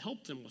church, to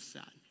help them with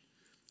that.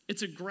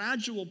 It's a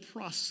gradual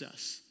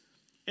process,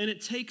 and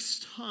it takes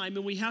time.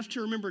 And we have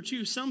to remember,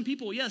 too, some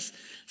people, as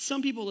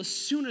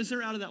soon as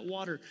they're out of that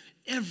water,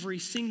 every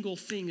single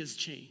thing is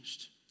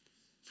changed.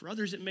 For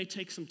others, it may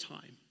take some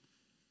time.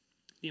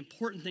 The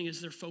important thing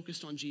is they're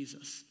focused on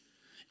Jesus,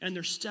 and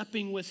they're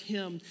stepping with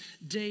him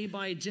day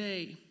by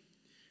day.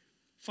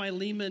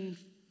 Philemon,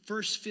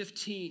 verse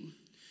 15,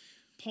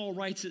 Paul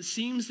writes, "It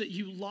seems that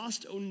you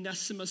lost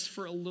Onesimus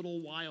for a little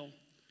while,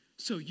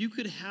 so you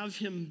could have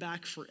him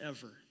back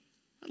forever."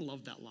 I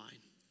love that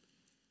line.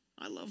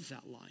 I love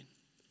that line.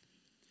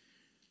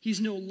 "He's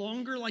no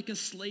longer like a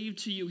slave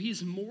to you.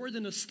 He's more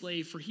than a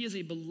slave, for he is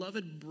a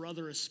beloved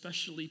brother,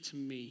 especially to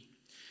me.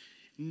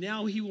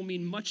 Now he will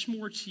mean much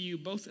more to you,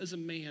 both as a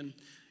man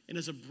and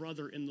as a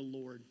brother in the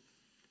Lord."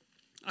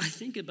 I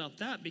think about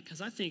that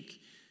because I think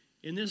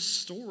in this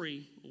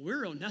story,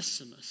 we're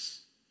Onesimus.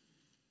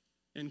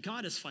 And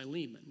God is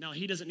Philemon. Now,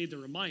 he doesn't need the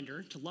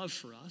reminder to love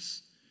for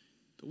us,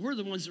 but we're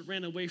the ones that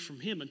ran away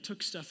from him and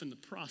took stuff in the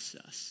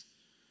process.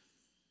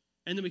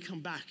 And then we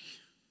come back,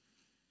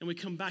 and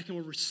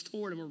we're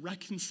restored, and we're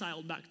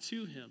reconciled back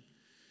to him.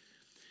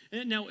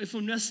 And now, if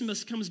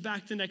Onesimus comes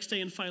back the next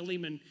day and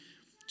Philemon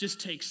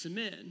just takes him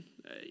in,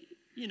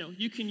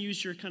 you can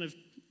use your kind of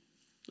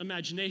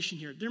imagination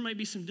here. There might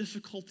be some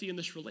difficulty in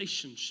this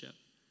relationship.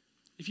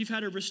 If you've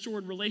had a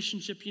restored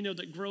relationship, you know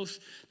that growth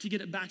to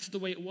get it back to the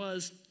way it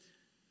was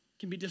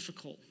can be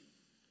difficult,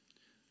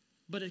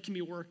 but it can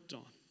be worked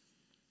on.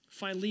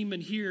 Philemon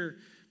here,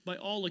 by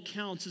all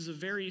accounts, is a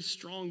very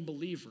strong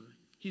believer.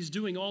 He's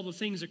doing all the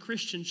things a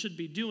Christian should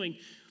be doing,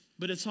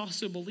 but it's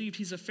also believed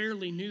he's a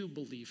fairly new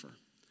believer.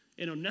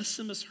 And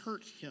Onesimus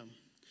hurt him.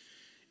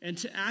 And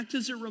to act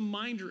as a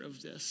reminder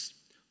of this,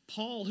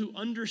 Paul, who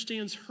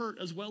understands hurt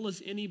as well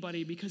as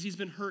anybody because he's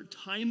been hurt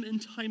time and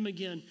time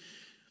again,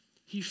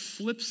 he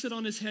flips it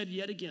on his head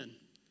yet again.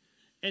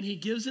 And he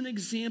gives an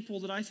example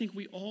that I think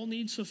we all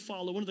need to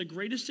follow. One of the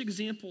greatest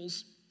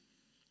examples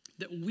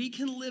that we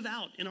can live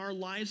out in our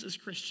lives as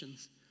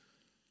Christians.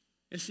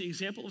 It's the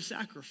example of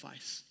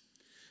sacrifice.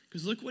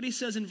 Because look what he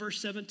says in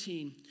verse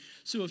 17.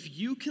 "So if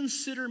you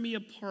consider me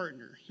a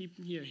partner,"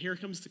 here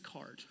comes the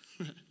card.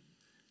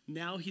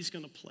 Now he's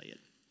going to play it.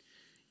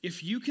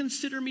 "If you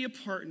consider me a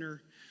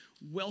partner,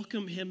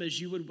 welcome him as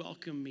you would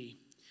welcome me.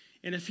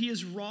 And if he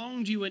has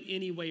wronged you in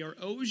any way or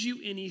owes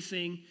you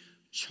anything,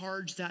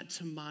 charge that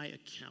to my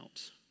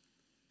account."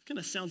 Kind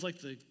of sounds like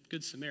the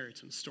Good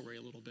Samaritan story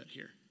a little bit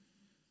here.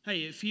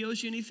 Hey, if he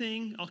owes you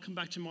anything, I'll come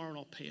back tomorrow and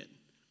I'll pay it.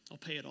 I'll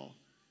pay it all.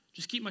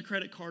 Just keep my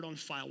credit card on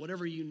file,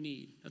 whatever you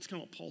need. That's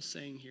kind of what Paul's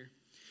saying here.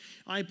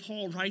 "I,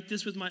 Paul, write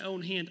this with my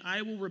own hand.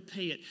 I will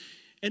repay it.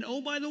 And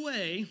oh, by the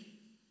way,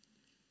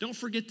 don't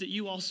forget that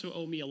you also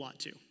owe me a lot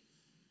too."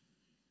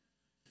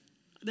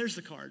 There's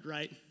the card,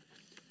 right?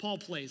 Paul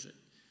plays it.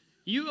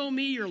 You owe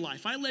me your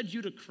life. I led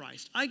you to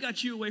Christ. I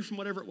got you away from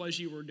whatever it was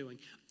you were doing.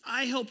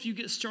 I helped you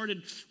get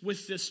started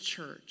with this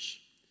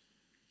church.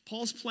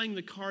 Paul's playing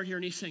the card here,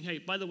 and he's saying, hey,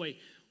 by the way,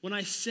 when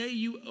I say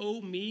you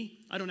owe me,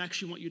 I don't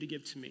actually want you to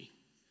give to me.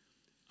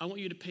 I want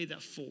you to pay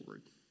that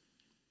forward.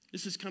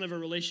 This is kind of a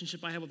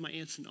relationship I have with my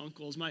aunts and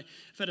uncles. I've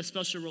had a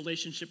special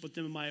relationship with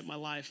them in my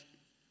life,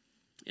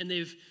 and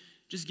they've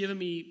just given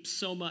me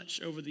so much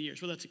over the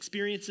years, whether that's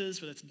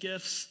experiences, whether that's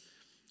gifts,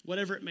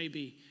 whatever it may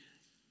be.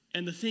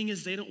 And the thing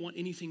is, they don't want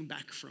anything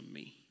back from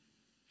me.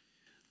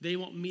 They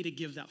want me to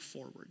give that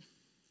forward.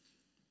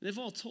 They've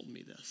all told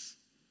me this.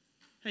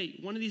 Hey,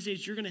 one of these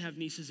days, you're going to have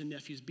nieces and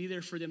nephews. Be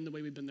there for them the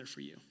way we've been there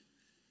for you.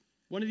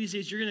 One of these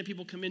days, you're going to have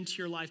people come into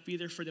your life. Be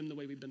there for them the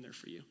way we've been there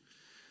for you.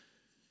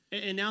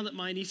 And now that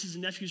my nieces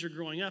and nephews are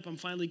growing up, I'm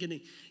finally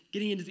getting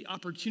into the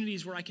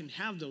opportunities where I can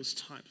have those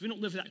times. We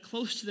don't live that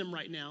close to them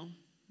right now.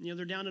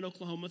 They're down in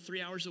Oklahoma,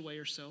 3 hours away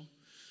or so.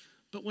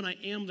 But when I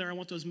am there, I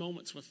want those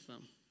moments with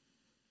them.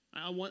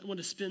 I want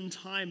to spend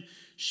time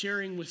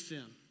sharing with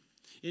them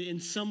in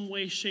some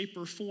way, shape,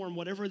 or form,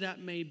 whatever that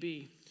may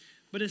be.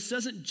 But it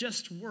doesn't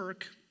just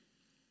work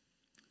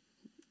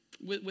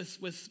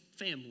with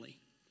family.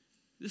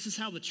 This is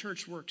how the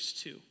church works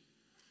too.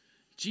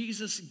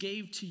 Jesus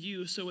gave to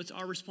you, so it's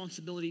our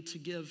responsibility to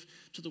give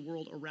to the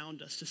world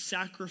around us, to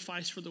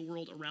sacrifice for the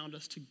world around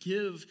us, to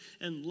give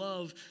and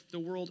love the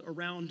world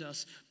around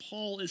us.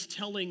 Paul is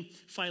telling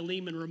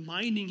Philemon,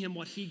 reminding him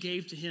what he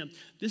gave to him.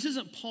 This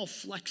isn't Paul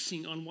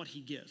flexing on what he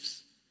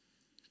gives.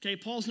 Okay,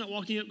 Paul's not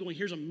walking up going,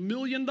 here's $1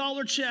 million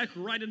check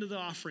right into the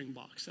offering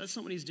box. That's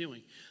not what he's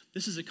doing.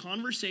 This is a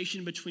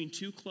conversation between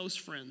two close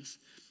friends.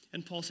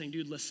 And Paul's saying,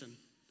 dude, listen,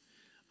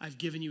 I've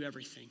given you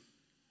everything.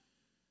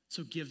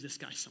 So give this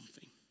guy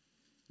something.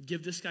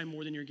 Give this guy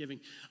more than you're giving.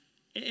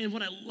 And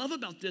what I love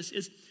about this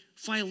is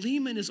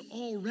Philemon is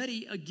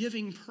already a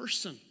giving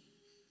person.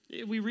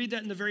 We read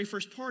that in the very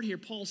first part here.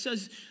 Paul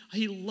says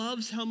he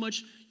loves how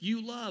much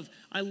you love.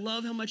 I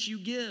love how much you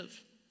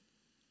give.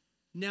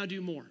 Now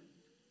do more.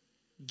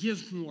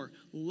 Give more.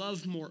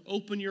 Love more.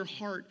 Open your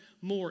heart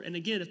more. And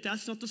again, if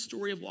that's not the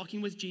story of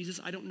walking with Jesus,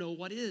 I don't know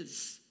what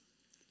is.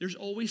 There's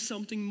always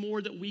something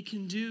more that we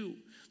can do.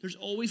 There's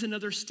always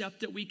another step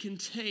that we can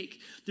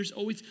take. There's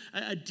always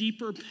a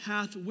deeper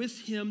path with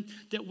him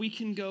that we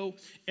can go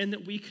and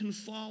that we can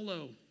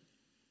follow.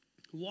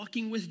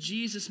 Walking with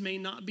Jesus may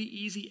not be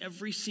easy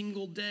every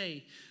single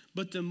day,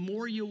 but the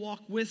more you walk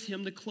with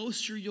him, the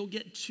closer you'll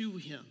get to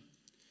him.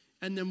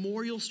 And the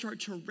more you'll start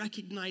to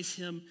recognize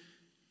him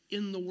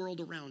in the world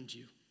around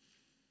you.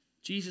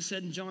 Jesus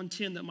said in John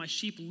 10 that my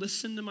sheep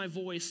listen to my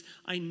voice,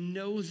 I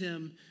know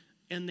them,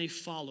 and they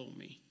follow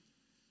me.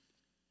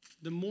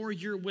 The more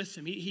you're with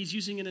him, he's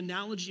using an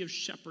analogy of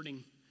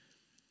shepherding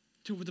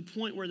to the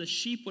point where the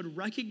sheep would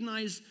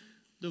recognize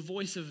the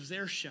voice of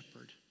their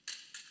shepherd,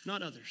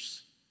 not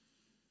others.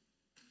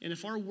 And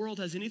if our world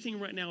has anything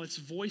right now, it's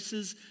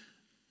voices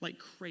like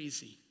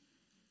crazy.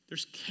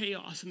 There's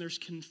chaos and there's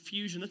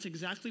confusion. That's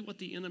exactly what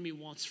the enemy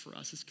wants for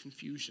us, is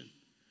confusion.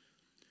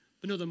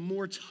 But no, the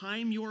more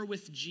time you're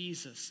with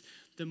Jesus,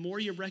 the more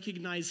you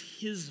recognize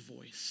his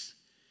voice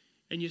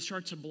and you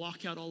start to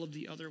block out all of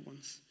the other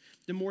ones.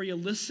 The more you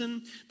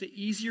listen, the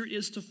easier it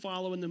is to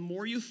follow, and the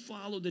more you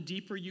follow, the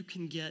deeper you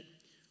can get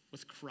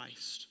with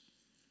Christ.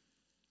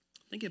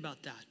 Think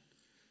about that.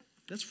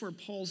 That's where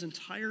Paul's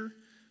entire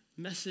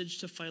message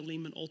to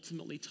Philemon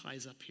ultimately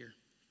ties up here.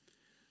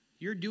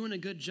 You're doing a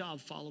good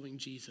job following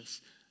Jesus.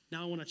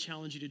 Now I want to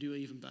challenge you to do it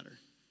even better.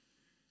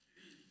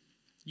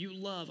 You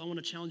love, I want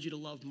to challenge you to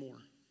love more.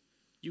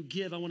 You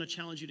give, I want to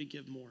challenge you to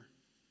give more.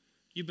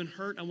 You've been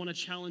hurt, I want to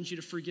challenge you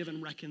to forgive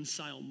and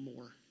reconcile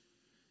more.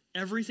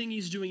 Everything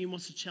he's doing, he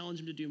wants to challenge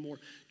him to do more.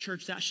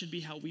 Church, that should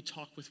be how we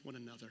talk with one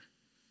another.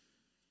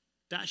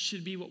 That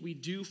should be what we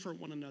do for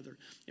one another.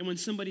 And when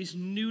somebody's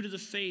new to the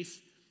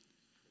faith,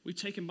 we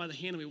take them by the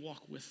hand and we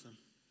walk with them.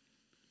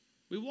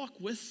 We walk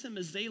with them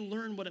as they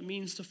learn what it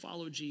means to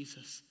follow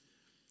Jesus.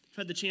 I've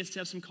had the chance to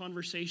have some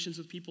conversations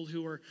with people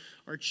who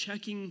are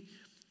checking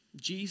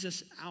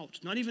Jesus out.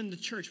 Not even the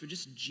church, but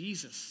just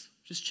Jesus.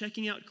 Just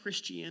checking out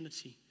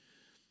Christianity.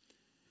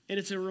 And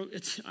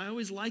I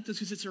always like this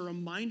because it's a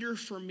reminder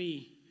for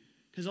me.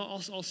 Because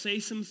I'll say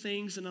some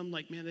things and I'm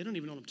like, man, they don't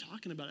even know what I'm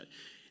talking about.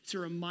 It's a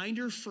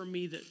reminder for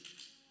me that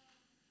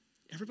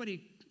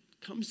everybody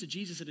comes to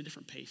Jesus at a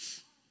different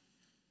pace.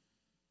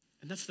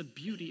 And that's the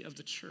beauty of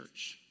the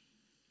church.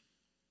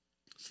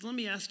 So let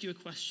me ask you a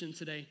question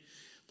today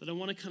that I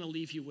want to kind of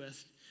leave you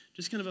with.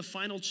 Just kind of a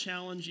final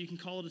challenge. You can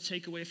call it a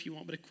takeaway if you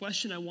want, but a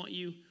question I want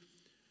you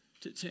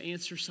to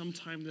answer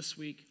sometime this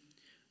week.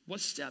 What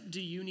step do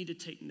you need to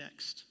take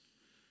next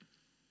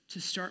to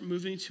start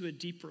moving to a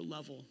deeper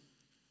level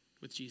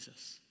with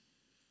Jesus?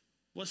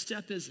 What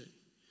step is it?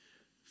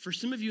 For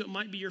some of you, it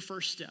might be your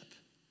first step.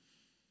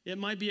 It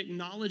might be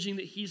acknowledging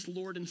that he's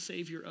Lord and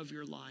Savior of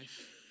your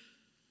life.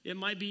 It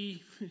might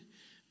be,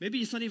 maybe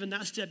it's not even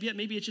that step yet.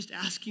 Maybe it's just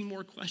asking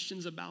more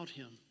questions about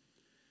him.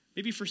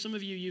 Maybe for some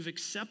of you, you've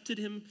accepted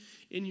him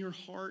in your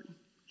heart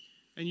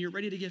and you're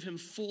ready to give him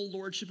full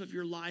lordship of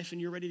your life and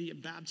you're ready to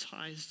get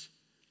baptized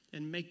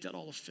and make that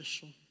all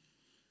official.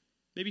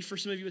 Maybe for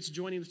some of you, it's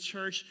joining the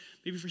church.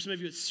 Maybe for some of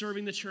you, it's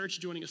serving the church,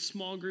 joining a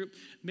small group.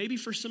 Maybe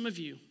for some of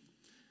you,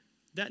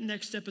 that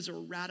next step is a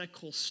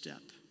radical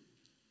step.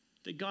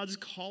 That God's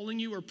calling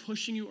you or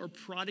pushing you or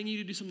prodding you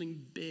to do something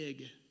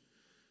big.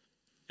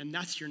 And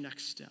that's your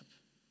next step.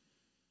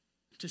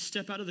 To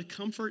step out of the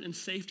comfort and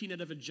safety net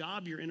of a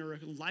job you're in or a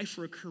life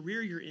or a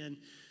career you're in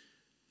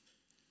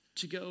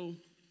to go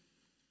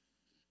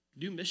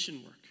do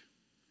mission work,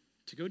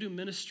 to go do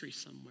ministry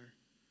somewhere.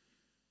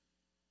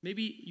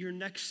 Maybe your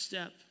next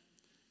step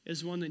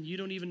is one that you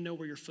don't even know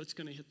where your foot's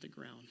going to hit the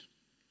ground.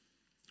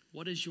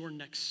 What is your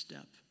next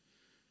step?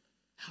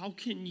 How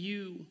can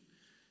you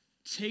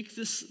take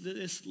this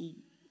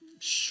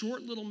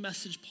short little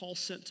message Paul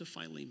sent to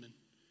Philemon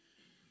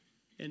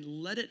and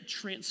let it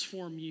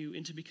transform you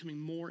into becoming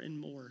more and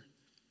more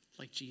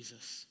like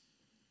Jesus?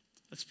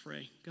 Let's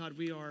pray. God,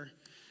 we are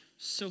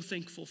so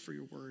thankful for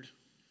your word.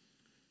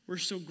 We're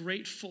so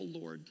grateful,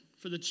 Lord,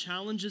 for the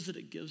challenges that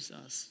it gives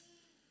us.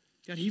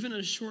 God, even in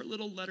a short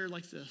little letter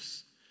like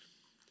this,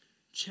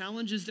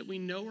 challenges that we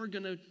know are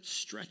going to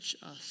stretch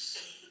us,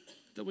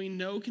 that we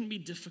know can be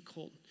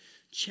difficult,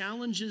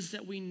 challenges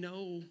that we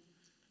know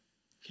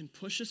can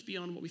push us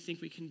beyond what we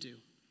think we can do.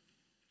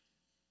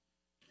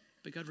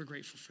 But God, we're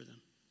grateful for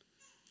them.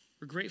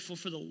 We're grateful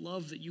for the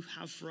love that you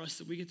have for us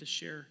that we get to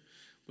share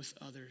with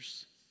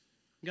others.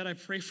 God, I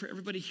pray for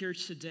everybody here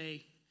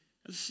today.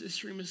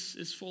 This room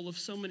is full of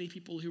so many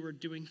people who are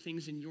doing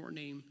things in your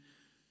name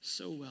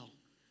so well.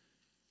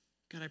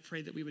 God, I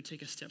pray that we would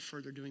take a step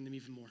further doing them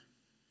even more.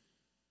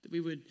 That we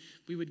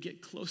would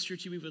get closer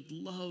to you. We would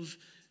love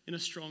in a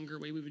stronger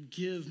way. We would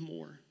give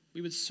more.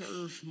 We would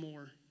serve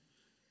more.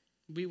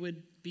 We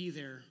would be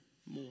there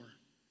more.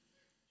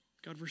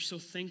 God, we're so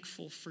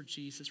thankful for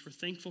Jesus. We're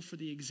thankful for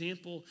the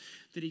example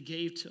that he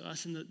gave to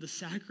us and the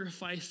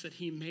sacrifice that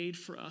he made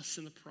for us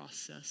in the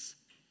process.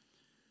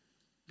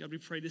 God, we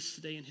pray this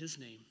today in his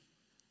name.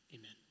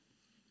 Amen.